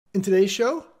In today's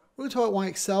show, we're going to talk about why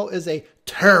Excel is a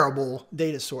terrible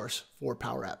data source for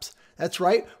Power Apps. That's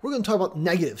right, we're going to talk about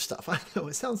negative stuff. I know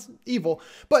it sounds evil,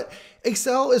 but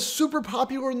Excel is super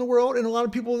popular in the world, and a lot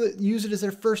of people that use it as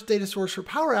their first data source for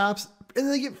Power Apps, and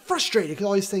then they get frustrated because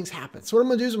all these things happen. So what I'm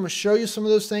going to do is I'm going to show you some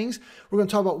of those things. We're going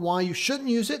to talk about why you shouldn't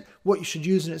use it, what you should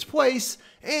use in its place,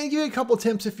 and give you a couple of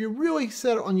tips if you're really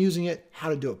set on using it, how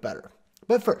to do it better.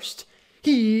 But first,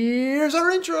 here's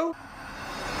our intro.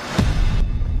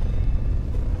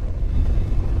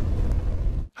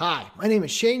 Hi, my name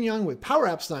is Shane Young with Power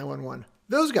Apps 911,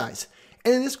 those guys.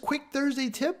 And in this quick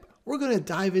Thursday tip, we're going to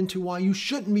dive into why you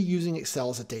shouldn't be using Excel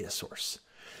as a data source.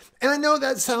 And I know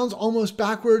that sounds almost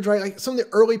backwards, right? Like some of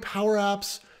the early Power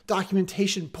Apps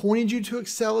documentation pointed you to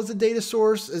Excel as a data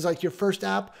source as like your first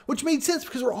app, which made sense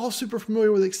because we're all super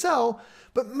familiar with Excel.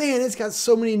 But man, it's got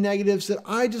so many negatives that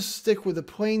I just stick with a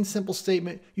plain, simple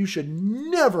statement. You should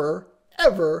never,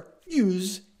 ever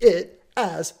use it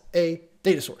as a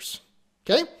data source.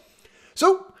 Okay,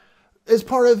 so as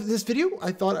part of this video,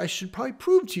 I thought I should probably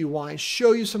prove to you why and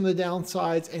show you some of the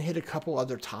downsides and hit a couple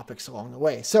other topics along the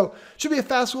way. So it should be a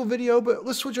fast little video, but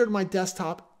let's switch over to my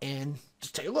desktop and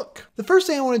just take a look. The first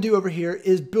thing I want to do over here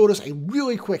is build us a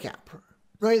really quick app,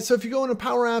 right? So if you go into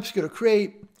Power Apps, you go to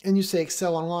Create, and you say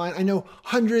Excel Online. I know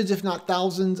hundreds, if not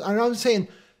thousands, I'm saying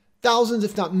thousands,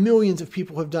 if not millions of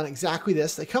people have done exactly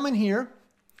this. They come in here,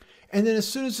 and then as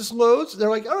soon as this loads, they're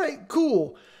like, all right,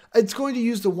 cool. It's going to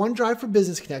use the OneDrive for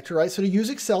Business connector, right? So to use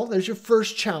Excel, there's your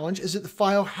first challenge, is that the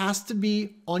file has to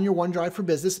be on your OneDrive for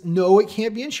Business. No, it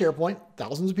can't be in SharePoint.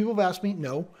 Thousands of people have asked me.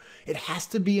 No, it has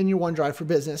to be in your OneDrive for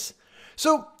Business.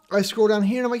 So I scroll down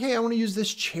here and I'm like, hey, I want to use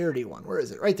this charity one. Where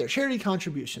is it? Right there, charity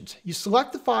contributions. You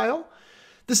select the file.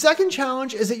 The second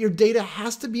challenge is that your data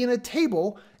has to be in a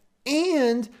table,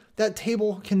 and that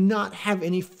table cannot have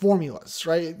any formulas,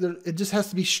 right? It just has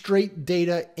to be straight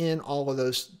data in all of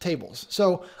those tables.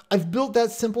 So I've built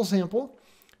that simple sample,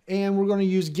 and we're going to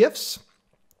use GIFs.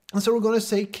 And so we're going to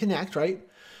say connect, right?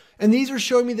 And these are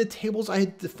showing me the tables I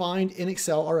had defined in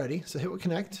Excel already. So hit with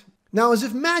connect. Now, as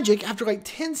if magic, after like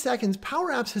 10 seconds,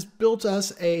 Power Apps has built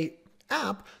us a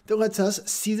app that lets us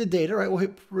see the data, right? We'll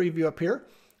hit preview up here.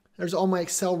 There's all my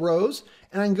Excel rows,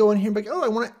 and I can go in here and be like, oh, I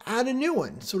want to add a new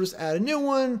one. So just add a new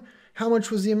one. How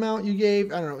much was the amount you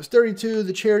gave? I don't know, it was 32.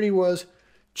 The charity was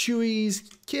Chewy's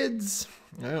Kids.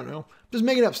 I don't know, just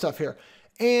making up stuff here.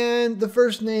 And the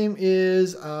first name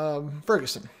is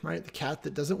Ferguson, right? The cat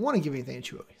that doesn't want to give anything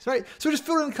to Chewy, right? So just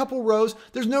fill in a couple rows.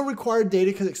 There's no required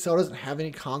data because Excel doesn't have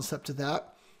any concept of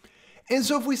that. And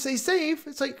so if we say save,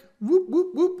 it's like whoop,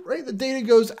 whoop, whoop, right? The data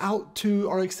goes out to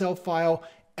our Excel file.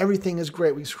 Everything is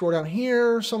great. We can scroll down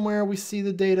here somewhere. We see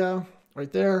the data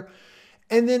right there.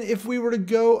 And then if we were to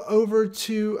go over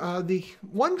to the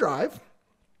OneDrive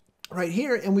right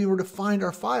here, and we were to find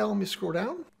our file, let me scroll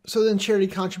down. So then charity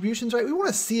contributions, right? We want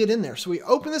to see it in there. So we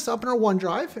open this up in our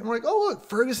OneDrive, and we're like, oh, look,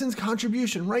 Ferguson's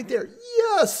contribution right there.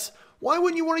 Yes. Why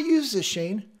wouldn't you want to use this,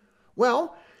 Shane?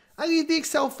 Well, I need the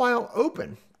Excel file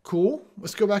open. Cool.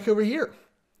 Let's go back over here.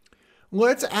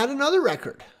 Let's add another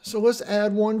record. So let's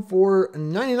add one for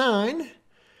 99,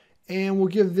 and we'll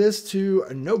give this to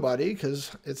nobody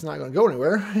because it's not going to go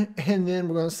anywhere. And then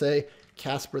we're going to say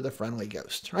Casper the Friendly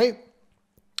Ghost, right?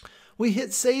 We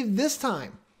hit save this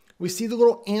time. We see the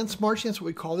little ants marching. That's what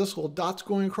we call this, little dots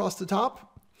going across the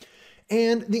top.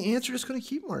 And the ants are just going to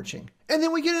keep marching. And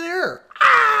then we get an error.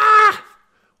 Ah!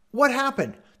 What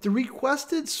happened? The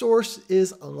requested source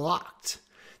is locked.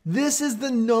 This is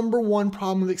the number one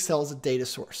problem with Excel as a data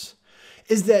source,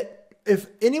 is that if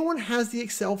anyone has the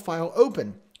Excel file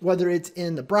open, whether it's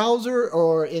in the browser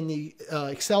or in the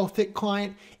Excel thick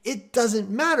client, it doesn't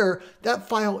matter. That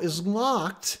file is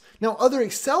locked. Now, other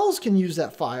Excels can use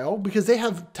that file because they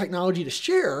have technology to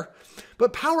share,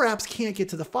 but Power Apps can't get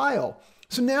to the file.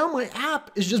 So now my app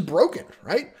is just broken,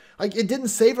 right? Like it didn't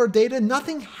save our data.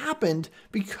 Nothing happened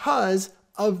because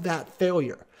of that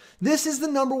failure. This is the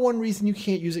number one reason you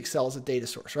can't use Excel as a data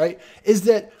source, right? Is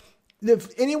that if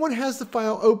anyone has the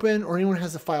file open or anyone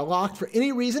has the file locked for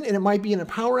any reason, and it might be in a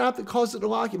Power App that caused it to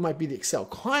lock, it might be the Excel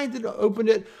client that opened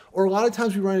it, or a lot of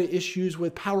times we run into issues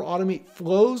with Power Automate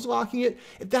flows locking it.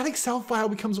 If that Excel file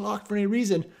becomes locked for any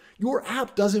reason, your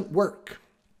app doesn't work.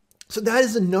 So that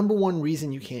is the number one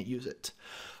reason you can't use it.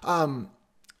 And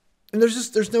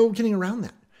there's no getting around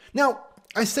that. Now,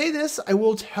 I say this, I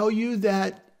will tell you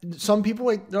that some people,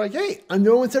 they're like, hey, I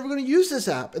know one's ever going to use this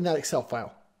app in that Excel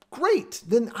file. Great.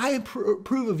 Then I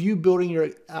approve of you building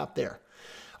your app there.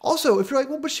 Also, if you're like,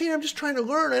 well, but Shane, I'm just trying to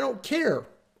learn. I don't care.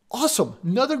 Awesome.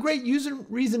 Another great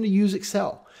reason to use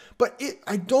Excel. But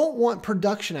I don't want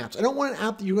production apps. I don't want an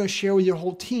app that you're going to share with your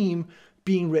whole team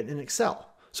being written in Excel.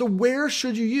 So where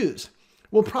should you use?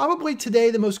 Well, probably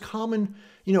today the most common,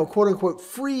 quote unquote,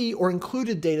 free or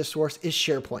included data source is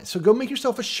SharePoint. So go make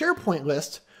yourself a SharePoint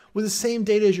list with the same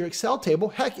data as your Excel table.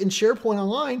 Heck, in SharePoint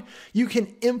Online, you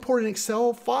can import an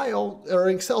Excel file or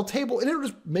an Excel table and it'll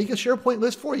just make a SharePoint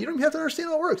list for you. You don't even have to understand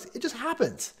how it works. It just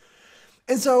happens.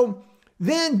 And so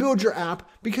then build your app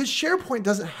because SharePoint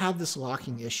doesn't have this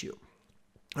locking issue.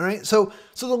 All right, so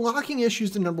the locking issue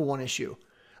is the number one issue.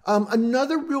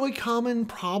 Another really common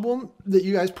problem that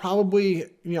you guys probably,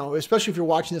 especially if you're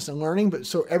watching this and learning, but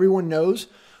so everyone knows,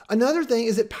 another thing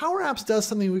is that Power Apps does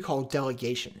something we call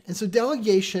delegation. And so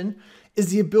delegation is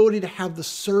the ability to have the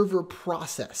server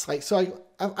process. Like, so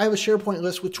I have a SharePoint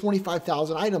list with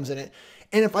 25,000 items in it.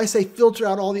 And if I say filter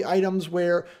out all the items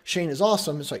where Shane is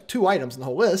awesome, it's like 2 items in the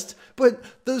whole list, but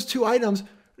those 2 items,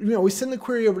 we send the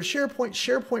query over to SharePoint,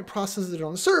 SharePoint processes it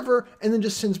on the server, and then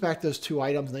just sends back those 2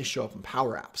 items and they show up in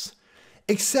Power Apps.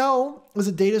 Excel as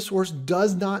a data source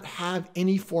does not have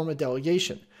any form of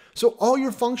delegation. So all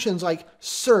your functions like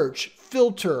search,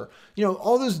 filter,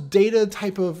 all those data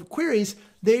type of queries,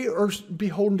 they are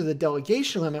beholden to the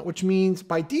delegation limit, which means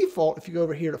by default, if you go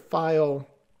over here to File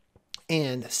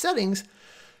and Settings,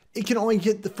 it can only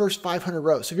get the first 500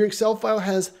 rows. So if your Excel file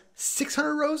has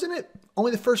 600 rows in it,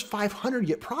 only the first 500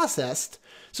 get processed.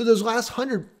 So those last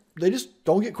 100, they just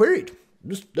don't get queried.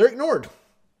 They're ignored.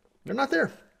 They're not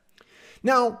there.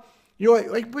 Now,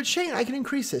 but Shane, I can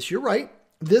increase this. You're right.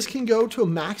 This can go to a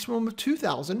maximum of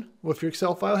 2,000. Well, if your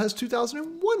Excel file has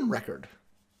 2001 record,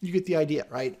 you get the idea,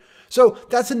 right? So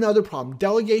that's another problem.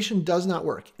 Delegation does not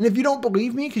work. And if you don't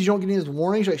believe me because you don't get any of those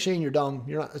warnings like, Shane, you're dumb,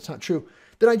 that's not true,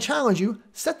 then I challenge you,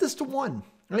 set this to 1,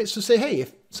 right? So say, hey,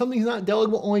 if something's not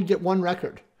delegable, only get 1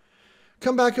 record.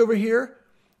 Come back over here,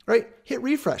 right? Hit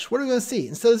refresh. What are we going to see?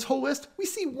 Instead of this whole list, we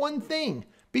see 1 thing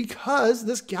because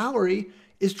this gallery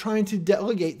is trying to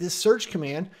delegate this search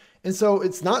command. And so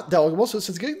it's not delegable. So it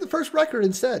says get the first record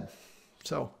instead.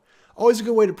 So always a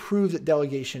good way to prove that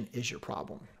delegation is your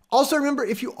problem. Also remember,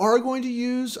 if you are going to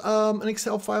use an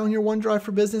Excel file in your OneDrive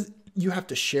for Business, you have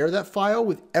to share that file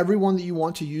with everyone that you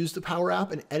want to use the Power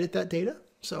App and edit that data.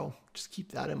 So just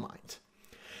keep that in mind.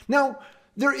 Now,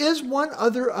 there is one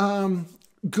other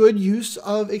good use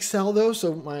of Excel though.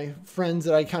 So my friends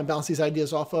that I kind of bounce these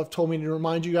ideas off of told me to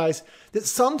remind you guys that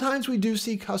sometimes we do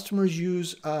see customers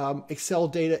use Excel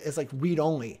data as like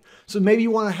read-only. So maybe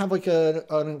you want to have like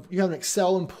you have an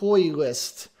Excel employee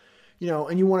list,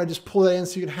 and you want to just pull that in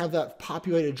so you can have that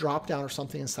populated drop-down or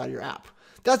something inside your app.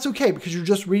 That's okay because you're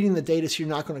just reading the data, so you're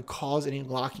not going to cause any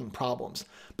locking problems.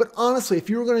 But honestly, if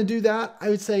you were going to do that, I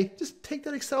would say just take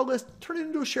that Excel list, turn it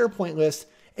into a SharePoint list,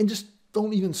 and just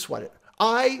don't even sweat it.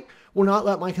 I will not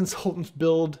let my consultants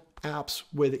build apps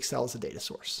with Excel as a data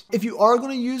source. If you are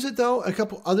going to use it though, a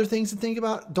couple other things to think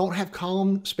about. Don't have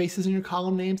column spaces in your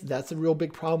column names. That's a real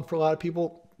big problem for a lot of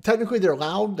people. Technically they're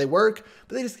allowed, they work,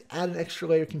 but they just add an extra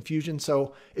layer of confusion.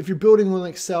 So if you're building with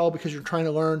Excel because you're trying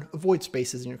to learn, avoid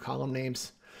spaces in your column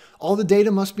names. All the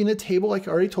data must be in a table like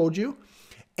I already told you.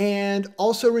 And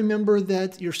also remember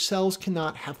that your cells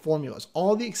cannot have formulas.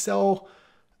 All the Excel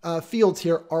fields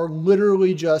here are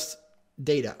literally just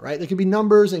data, right? There could be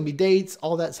numbers, they can be dates,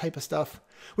 all that type of stuff.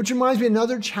 Which reminds me,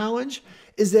 another challenge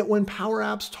is that when Power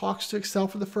Apps talks to Excel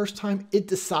for the first time, it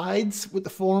decides what the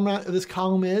format of this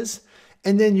column is,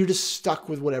 and then you're just stuck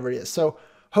with whatever it is. So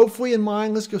hopefully in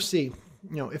mine, let's go see.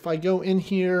 If I go in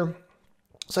here,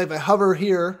 so if I hover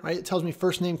here, right, it tells me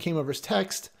first name came over as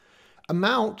text,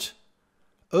 amount,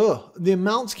 the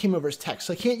amounts came over as text.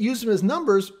 So I can't use them as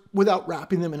numbers without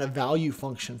wrapping them in a value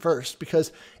function first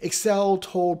because Excel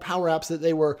told Power Apps that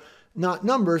they were not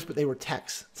numbers, but they were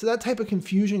text. So that type of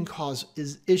confusion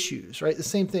causes issues, right? The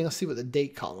same thing, let's see what the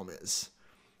date column is.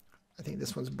 I think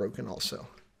this one's broken also.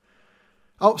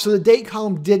 Oh, so the date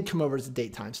column did come over as the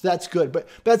date time. So that's good, but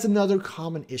that's another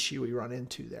common issue we run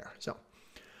into there. So,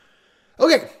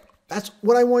 okay, that's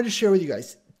what I wanted to share with you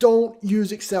guys. Don't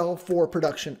use Excel for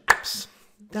production apps.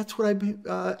 That's what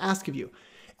I ask of you.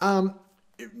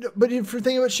 But if you're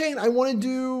thinking about Shane, I want to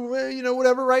do,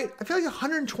 whatever, right? I feel like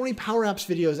 120 Power Apps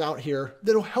videos out here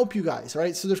that'll help you guys,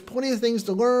 right? So there's plenty of things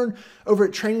to learn over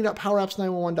at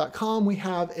training.powerapps911.com. We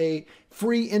have a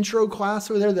free intro class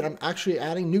over there that I'm actually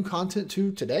adding new content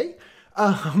to today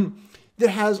that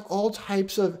has all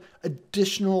types of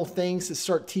additional things to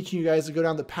start teaching you guys to go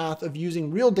down the path of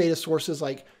using real data sources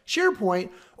like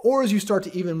SharePoint, or as you start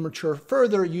to even mature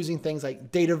further using things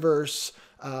like Dataverse,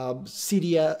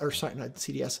 CDS, or sorry, not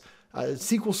CDS,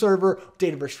 SQL Server,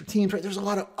 Dataverse for Teams, right? There's a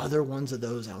lot of other ones of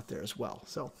those out there as well.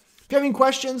 So if you have any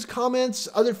questions, comments,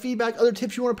 other feedback, other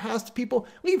tips you want to pass to people,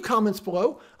 leave comments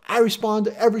below. I respond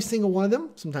to every single one of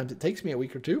them. Sometimes it takes me a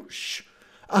week or two.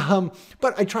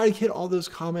 But I try to hit all those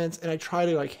comments and I try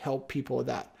to like help people with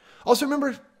that. Also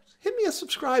remember, hit me a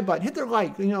subscribe button, hit their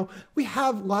like. You know, we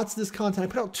have lots of this content. I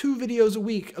put out 2 videos a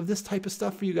week of this type of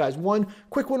stuff for you guys. One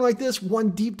quick one like this, one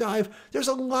deep dive. There's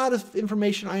a lot of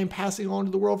information I am passing on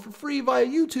to the world for free via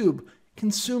YouTube.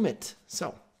 Consume it.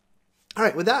 So, all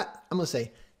right, with that, I'm going to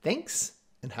say thanks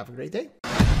and have a great day.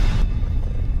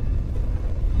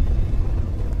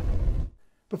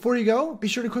 Before you go, be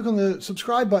sure to click on the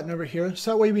subscribe button over here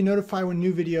so that way you'll be notified when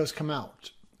new videos come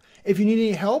out. If you need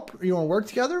any help or you want to work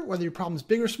together, whether your problem's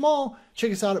big or small,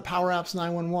 check us out at Power Apps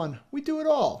 911. We do it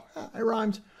all. I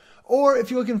rhymed. Or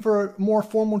if you're looking for more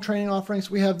formal training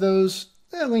offerings, we have those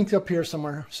linked up here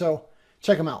somewhere. So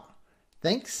check them out.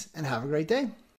 Thanks and have a great day.